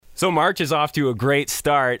So March is off to a great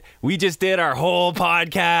start. We just did our whole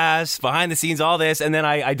podcast, behind the scenes, all this, and then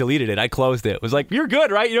I deleted it. I closed it. It was like, you're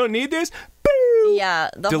good, right? You don't need this? Boo!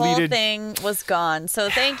 Yeah, the whole thing was gone.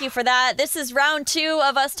 So thank you for that. This is round 2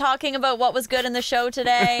 of us talking about what was good in the show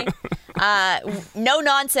today. No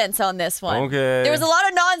nonsense on this one. Okay. There was a lot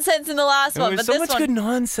of nonsense in the last one, but so this much one, good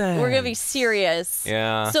nonsense. we're going to be serious.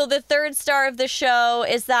 Yeah. So the third star of the show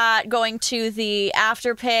is that going to the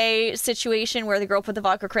Afterpay situation where the girl put the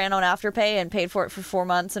vodka cran on Afterpay and paid for it for 4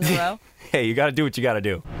 months in a row. Hey, you got to do what you got to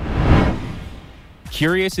do.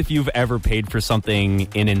 Curious if you've ever paid for something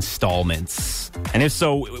in installments. And if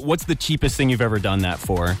so, what's the cheapest thing you've ever done that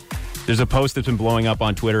for? There's a post that's been blowing up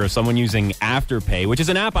on Twitter of someone using Afterpay, which is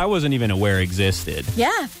an app I wasn't even aware existed.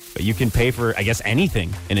 Yeah. But you can pay for, I guess,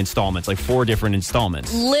 anything in installments, like 4 different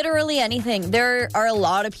installments. Literally anything. There are a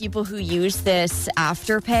lot of people who use this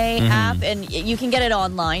Afterpay app, and you can get it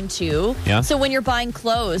online too. Yeah. So when you're buying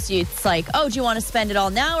clothes, it's like, oh, do you want to spend it all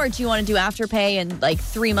now, or do you want to do Afterpay in like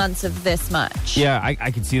 3 months of this much? Yeah,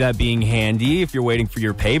 I could see that being handy if you're waiting for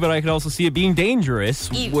your pay, but I could also see it being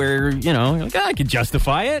dangerous where, you're like, I could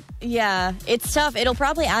justify it. Yeah, it's tough. It'll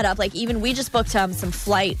probably add up. Like, even we just booked some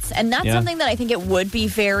flights, and that's something that I think it would be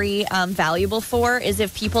very valuable for, is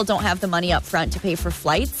if people don't have the money up front to pay for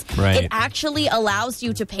flights. Right. It actually allows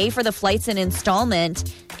you to pay for the flights in installments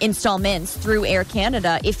through Air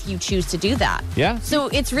Canada if you choose to do that. Yeah. So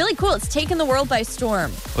it's really cool. It's taken the world by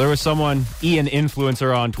storm. Well, there was someone, Ian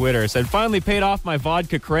Influencer on Twitter, said, finally paid off my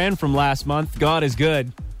vodka cran from last month. God is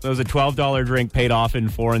good. It was a $12 drink paid off in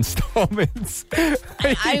 4 installments.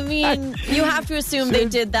 I mean, you have to assume they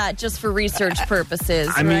did that just for research purposes,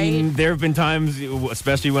 I right? mean, there have been times,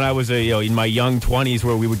 especially when I was in my young 20s,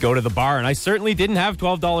 where we would go to the bar, and I certainly didn't have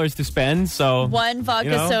 $12 to spend. So one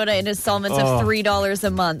vodka soda in installments of $3 a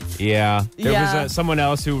month. Yeah. There Yeah. was someone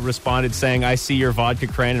else who responded saying, I see your vodka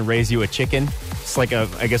cran and raise you a chicken. It's like a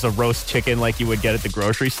roast chicken like you would get at the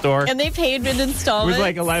grocery store. And they paid in It installments. was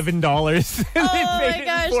like $11. And Oh they my paid it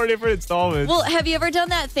gosh. in 4 different installments. Well, have you ever done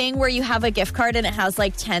that thing where you have a gift card and it has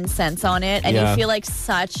like 10 cents on it, and Yeah. you feel like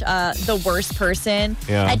such the worst person?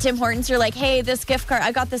 Yeah. At Tim Hortons, you're like, hey, this gift card,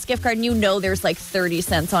 I got this gift card, and you know there's like 30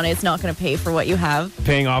 cents on it. It's not going to pay for what you have.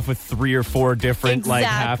 Paying off with 3 or 4 different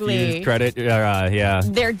Exactly. half-used credit. Yeah.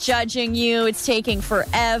 They're judging you. It's taking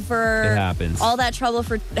forever. It happens. All that trouble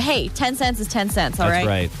for, hey, 10 cents is 10 cents, all That's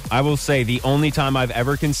right. I will say the only time I've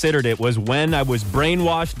ever considered it was when I was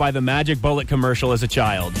brainwashed by the Magic Bullet commercial as a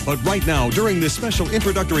child. But right now, during this special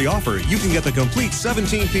introductory offer, you can get the complete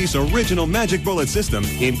 17-piece original Magic Bullet system,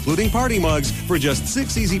 including party mugs, for just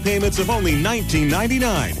 6 easy payments of only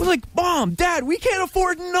 $19.99. We're like, Mom, Dad, we can't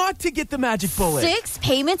afford not to get the Magic Bullet. 6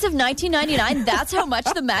 payments of $19.99. That's how much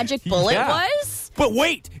the Magic Bullet Yeah. was? But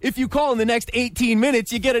wait, if you call in the next 18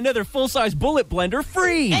 minutes, you get another full-size bullet blender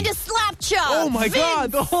free. And a slap chop. Oh my Vince,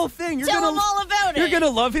 God, the whole thing. tell them all about You're it. going to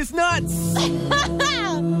love his nuts.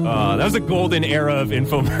 That was a golden era of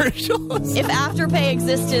infomercials. If Afterpay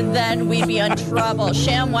existed then, we'd be in trouble.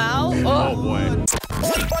 ShamWow. Oh, boy.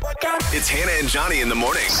 It's Hannah and Johnny in the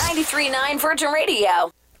morning. 93.9 Virgin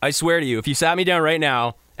Radio. I swear to you, if you sat me down right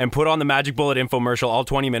now and put on the Magic Bullet infomercial all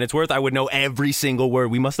 20 minutes worth, I would know every single word.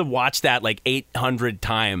 We must have watched that like 800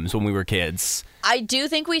 times when we were kids. I do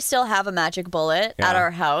think we still have a Magic Bullet at our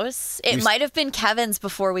house. It might have been Kevin's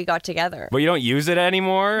before we got together. But you don't use it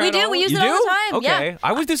anymore? We at do. all? We use You it all do? the time, Okay. yeah.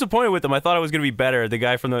 I was disappointed with them. I thought it was going to be better. The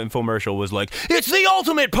guy from the infomercial was like, it's the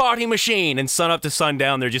ultimate party machine. And sun up to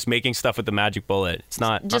sundown, they're just making stuff with the Magic Bullet. It's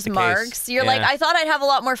not Just not the marks. case. You're like, I thought I'd have a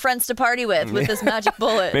lot more friends to party with this Magic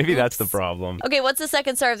Bullet. Maybe that's the problem. Okay, what's the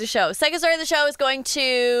second star of the show? Second star of the show is going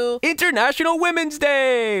to... International Women's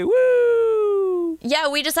Day! Woo! Yeah,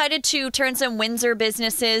 we decided to turn some Windsor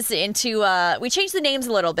businesses into, we changed the names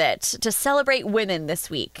a little bit to celebrate women this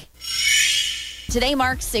week. Today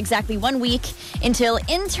marks exactly 1 week until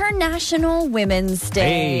International Women's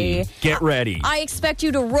Day. Hey, get ready. I expect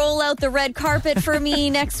you to roll out the red carpet for me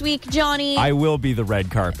next week, Johnny. I will be the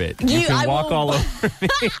red carpet. You can walk all over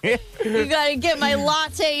me. You gotta get my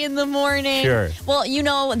latte in the morning. Sure. Well, you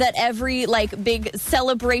know that every big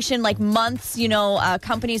celebration, months,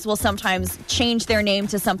 companies will sometimes change their name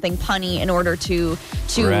to something punny in order to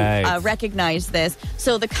Right. recognize this.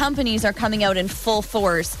 So the companies are coming out in full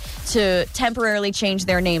force to temporarily change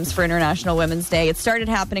their names for International Women's Day. It started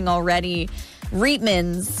happening already.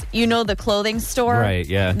 Reitman's, the clothing store? Right,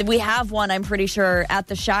 yeah. We have one, I'm pretty sure, at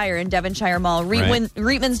the Shire in Devonshire Mall.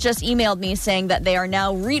 Reitman's just emailed me saying that they are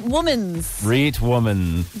now Reit Woman's. Reet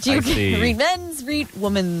woman. Do you I see. Reit Men's, Reit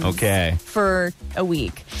Woman's. Okay. For a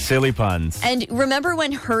week. Silly puns. And remember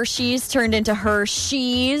when Hershey's turned into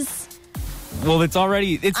Hershey's? Well, it's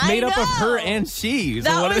made up of know. her and she. So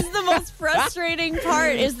That what was the most frustrating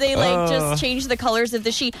part is they just changed the colors of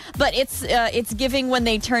the she. But it's giving when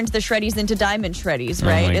they turned the shreddies into diamond shreddies,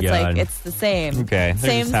 right? my It's God. like it's the same. Okay, they're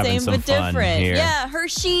Same, just having same, some but fun different. here. Yeah,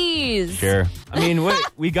 Hershey's. Sure. I mean,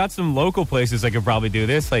 we got some local places that could probably do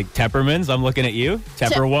this, like Tepperman's. I'm looking at you.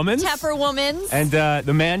 Tepperwoman's. Tepperwoman's. And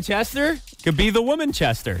the Manchester could be the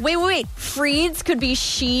Womanchester. Wait. Freed's could be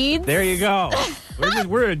Sheeds. There you go.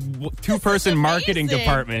 We're a two-person marketing amazing.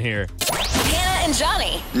 department here. Hannah and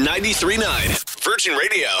Johnny. 93.9 Virgin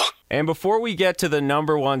Radio. And before we get to the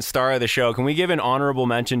number one star of the show, can we give an honorable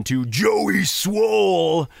mention to Joey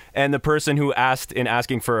Swole and the person who asked in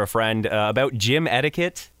asking for a friend about gym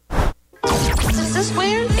etiquette? Is this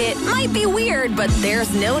weird? It might be weird, but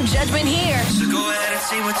there's no judgment here. So go ahead and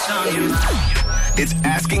say what's on your mind. It's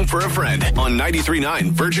Asking for a Friend on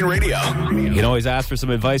 93.9 Virgin Radio. You can always ask for some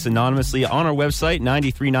advice anonymously on our website,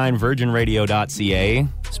 939virginradio.ca.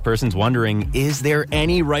 This person's wondering, is there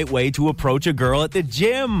any right way to approach a girl at the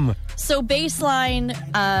gym? So baseline,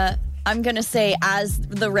 I'm going to say as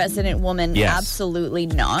the resident woman, Yes. absolutely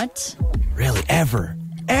not. Really? Ever?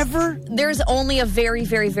 There's only a very,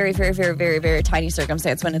 very, very, very, very, very, very tiny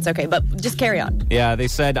circumstance when it's okay, but just carry on. Yeah, they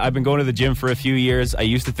said, I've been going to the gym for a few years. I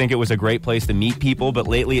used to think it was a great place to meet people, but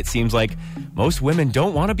lately it seems like most women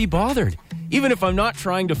don't want to be bothered. Even if I'm not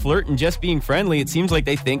trying to flirt and just being friendly, it seems like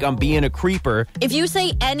they think I'm being a creeper. If you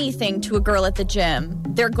say anything to a girl at the gym,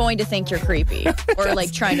 they're going to think you're creepy or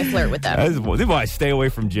like trying to flirt with them. This is why I stay away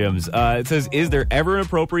from gyms. It says, is there ever an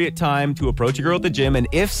appropriate time to approach a girl at the gym? And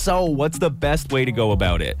if so, what's the best way to go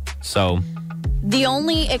about it? So... The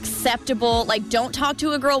only acceptable, like, don't talk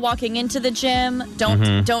to a girl walking into the gym.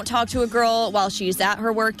 Don't talk to a girl while she's at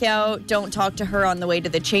her workout. Don't talk to her on the way to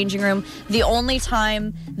the changing room. The only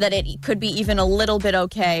time that it could be even a little bit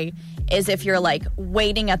okay is if you're, like,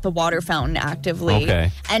 waiting at the water fountain actively.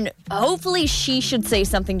 Okay. And hopefully she should say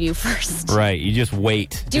something to you first. Right, you just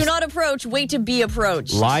wait. Do not approach. Wait to be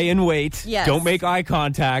approached. Lie in wait. Yes. Don't make eye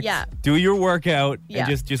contact. Yeah. Do your workout. Yeah.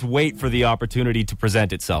 And just wait for the opportunity to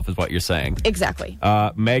present itself is what you're saying. Exactly.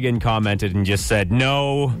 Megan commented and just said,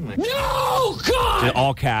 no. No, God! In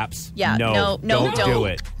all caps. Yeah. No, don't do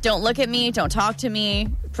it. Don't look at me. Don't talk to me.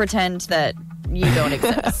 Pretend that you don't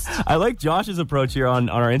exist. I like Josh's approach here on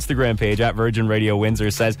our Instagram page at Virgin Radio Windsor.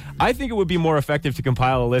 Says, I think it would be more effective to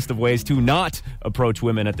compile a list of ways to not approach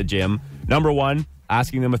women at the gym. Number 1,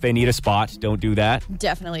 asking them if they need a spot. Don't do that.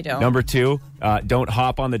 Definitely don't. Number 2, don't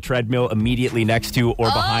hop on the treadmill immediately next to or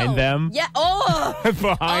behind them. Yeah. Oh.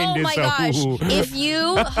 Behind Oh is my so- gosh. If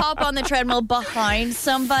you hop on the treadmill behind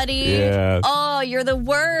somebody, Yeah. oh, you're the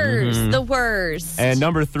worst. The worst. And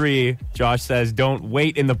number 3, Josh says, don't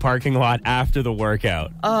wait in the parking lot after the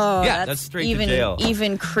workout. oh, Yeah, that's straight to even, jail.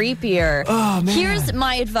 even creepier. Oh, man. Here's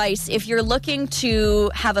my advice. If you're looking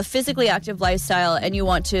to have a physically active lifestyle and you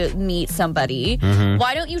want to meet somebody,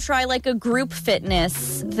 why don't you try like a group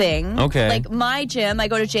fitness thing? Okay. Like my gym, I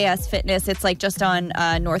go to JS Fitness. It's like just on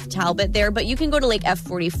North Talbot there, but you can go to like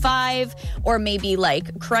F45 or maybe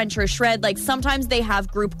like Crunch or Shred. Like sometimes they have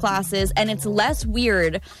group classes and it's less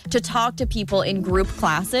weird to talk to people in group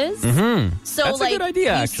classes. So That's a like good idea, you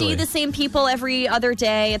actually. see the same people every other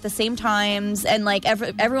day at the same times and like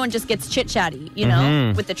everyone just gets chit-chatty, you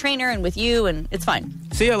know, with the trainer and with you, and it's fine.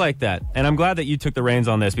 See, I like that. And I'm glad that you took the reins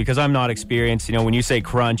on this because I'm not experienced. You know, when you say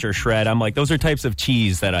Crunch or Shred, I'm like, those are types of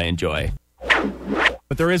cheese that I enjoy.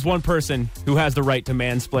 But there is one person who has the right to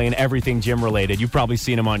mansplain everything gym related. You've probably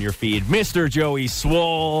seen him on your feed, Mr. Joey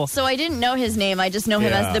Swole. So I didn't know his name. I just know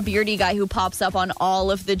him Yeah. as the beardy guy who pops up on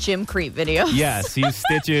all of the gym creep videos. Yes, he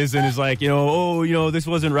stitches and is like, this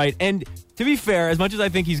wasn't right. And to be fair, as much as I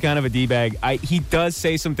think he's kind of a D-bag, he does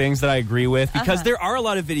say some things that I agree with because there are a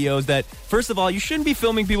lot of videos that, first of all, you shouldn't be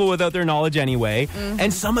filming people without their knowledge anyway.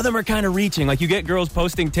 And some of them are kind of reaching. Like you get girls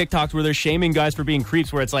posting TikToks where they're shaming guys for being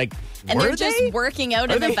creeps where it's like, And were they're just they? working out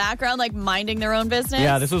Are in the they? background, like minding their own business.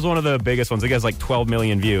 Yeah, this was one of the biggest ones. It gets like 12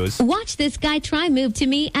 million views. Watch this guy try move to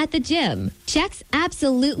me at the gym. Checks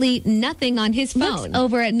absolutely nothing on his phone. Looks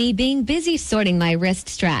over at me being busy sorting my wrist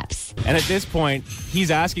straps. And at this point, he's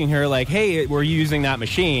asking her like, hey, were you using that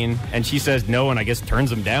machine? And she says no, and I guess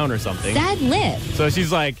turns him down or something. Sad lip. So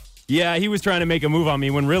she's like, yeah, he was trying to make a move on me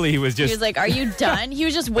when really he was He just... was like, are you done? He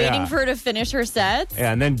was just waiting Yeah. for her to finish her sets.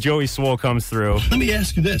 Yeah, and then Joey Swole comes through. Let me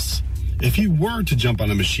ask you this. If you were to jump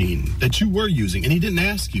on a machine that you were using and he didn't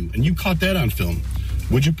ask you and you caught that on film,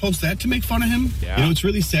 Would you post that to make fun of him? Yeah. You know, it's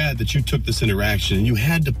really sad that you took this interaction and you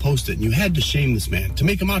had to post it and you had to shame this man to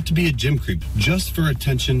make him out to be a gym creep just for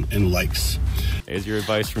attention and likes. Here's your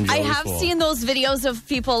advice from Joey I have Swoll. seen those videos of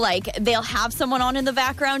people, like, they'll have someone on in the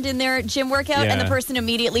background in their gym workout, and the person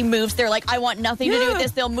immediately moves. They're like, I want nothing to do with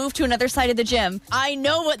this. They'll move to another side of the gym. I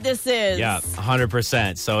know what this is. Yeah,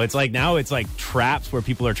 100%. So it's like now it's like traps where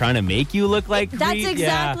people are trying to make you look like That's creep.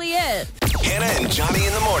 exactly it. Hannah and Johnny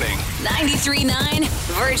in the morning. 93.9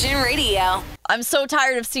 Virgin Radio. I'm so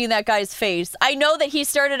tired of seeing that guy's face. I know that he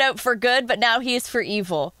started out for good, but now he's for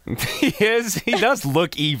evil. He is. He does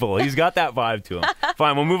look evil. He's got that vibe to him.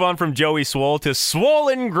 Fine, we'll move on from Joey Swoll to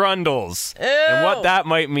Swollen Grundles. And what that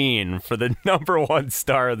might mean for the number one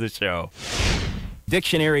star of the show.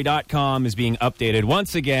 Dictionary.com is being updated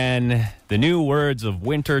once again. The new words of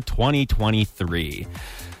winter 2023.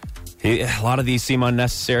 A lot of these seem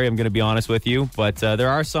unnecessary, I'm going to be honest with you, but there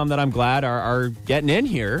are some that I'm glad are getting in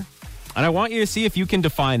here. And I want you to see if you can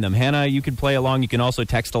define them. Hannah, you can play along. You can also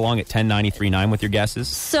text along at 10939 with your guesses.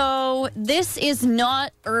 So this is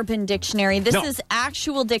not Urban Dictionary. This is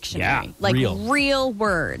actual dictionary. Yeah, like real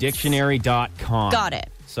words. Dictionary.com. Got it.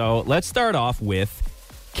 So let's start off with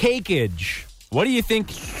cakeage. What do you think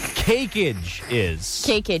cakeage is?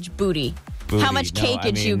 Cakeage, booty. How much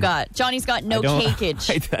cakeage you got? Johnny's got no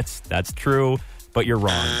cakeage. That's true, but you're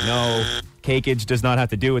wrong. No, cakeage does not have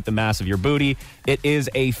to do with the mass of your booty. It is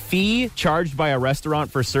a fee charged by a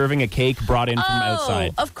restaurant for serving a cake brought in from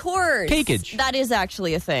outside. Of course. Cakeage. That is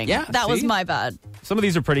actually a thing. Yeah, that was my bad. Some of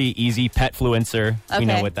these are pretty easy. Petfluencer, we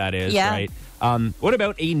know what that is, right? What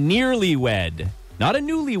about a nearly wed? Not a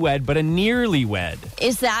newlywed, but a nearly wed.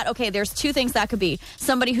 Is that, okay, there's two things that could be.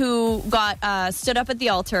 Somebody who got stood up at the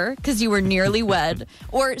altar because you were nearly wed,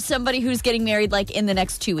 or somebody who's getting married like in the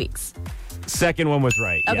next 2 weeks. Second one was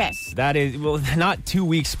right. Okay. Yes. That is, well, not 2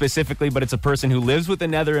 weeks specifically, but it's a person who lives with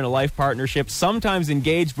another in a life partnership, sometimes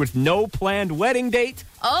engaged with no planned wedding date,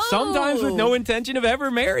 sometimes with no intention of ever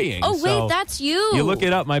marrying. Oh, wait, that's you. You look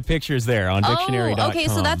it up. My picture's there on dictionary.com. Okay,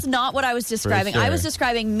 so that's not what I was describing. Sure. I was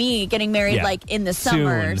describing me getting married like in the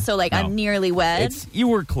summer. Soon. So like I'm nearly wed. You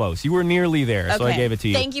were close. You were nearly there, so I gave it to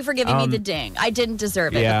you. Thank you for giving me the ding. I didn't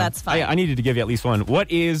deserve it, but that's fine. I needed to give you at least one.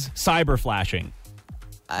 What is cyber flashing?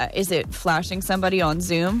 Is it flashing somebody on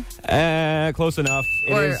Zoom? Close enough.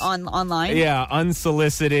 Or online? Yeah,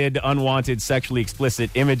 unsolicited, unwanted, sexually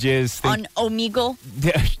explicit images. On Omegle?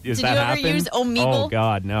 Did you ever use Omegle? Oh,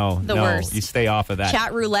 God, no. The worst. You stay off of that.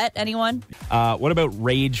 Chat roulette, anyone? What about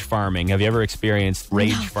rage farming? Have you ever experienced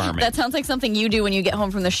rage farming? That sounds like something you do when you get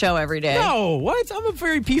home from the show every day. No, what? I'm a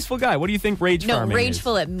very peaceful guy. What do you think rage farming is? No,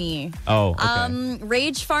 rageful at me. Oh, okay.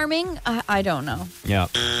 Rage farming? I don't know. Yeah.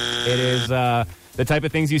 It is the type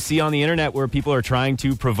of things you see on the internet where people are trying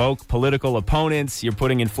to provoke political opponents. You're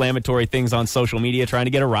putting inflammatory things on social media trying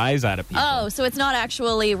to get a rise out of people. Oh, so it's not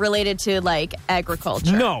actually related to, like,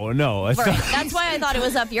 agriculture. No. Right. That's why I thought it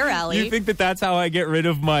was up your alley. You think that's how I get rid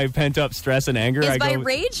of my pent-up stress and anger? Is by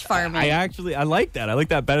rage farming. I like that. I like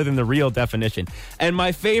that better than the real definition. And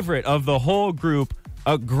my favorite of the whole group,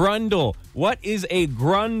 a grundle. What is a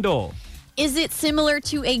grundle? Is it similar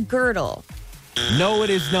to a girdle? No, it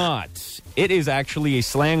is not. It is actually a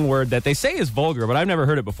slang word that they say is vulgar, but I've never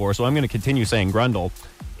heard it before, so I'm going to continue saying grundle.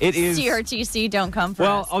 It is CRTC, don't come for us.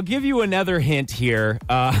 Well, I'll give you another hint here.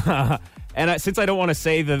 And since I don't want to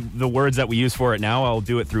say the words that we use for it now, I'll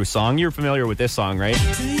do it through song. You're familiar with this song, right?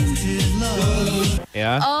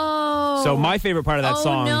 Yeah? Oh. So my favorite part of that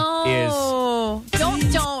song is...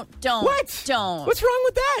 Don't. What? Don't. What's wrong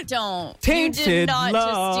with that? Don't. Tainted You did not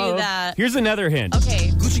love. just do that. Here's another hint. Okay.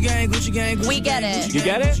 Gucci gang, Gucci gang. We get it. You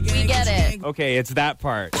get it? We get it. Okay, it's that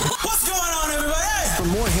part. What's going on, everybody? For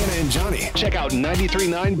more Hannah and Johnny, check out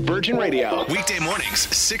 93.9 Virgin Radio. Weekday mornings,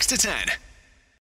 6 to 10.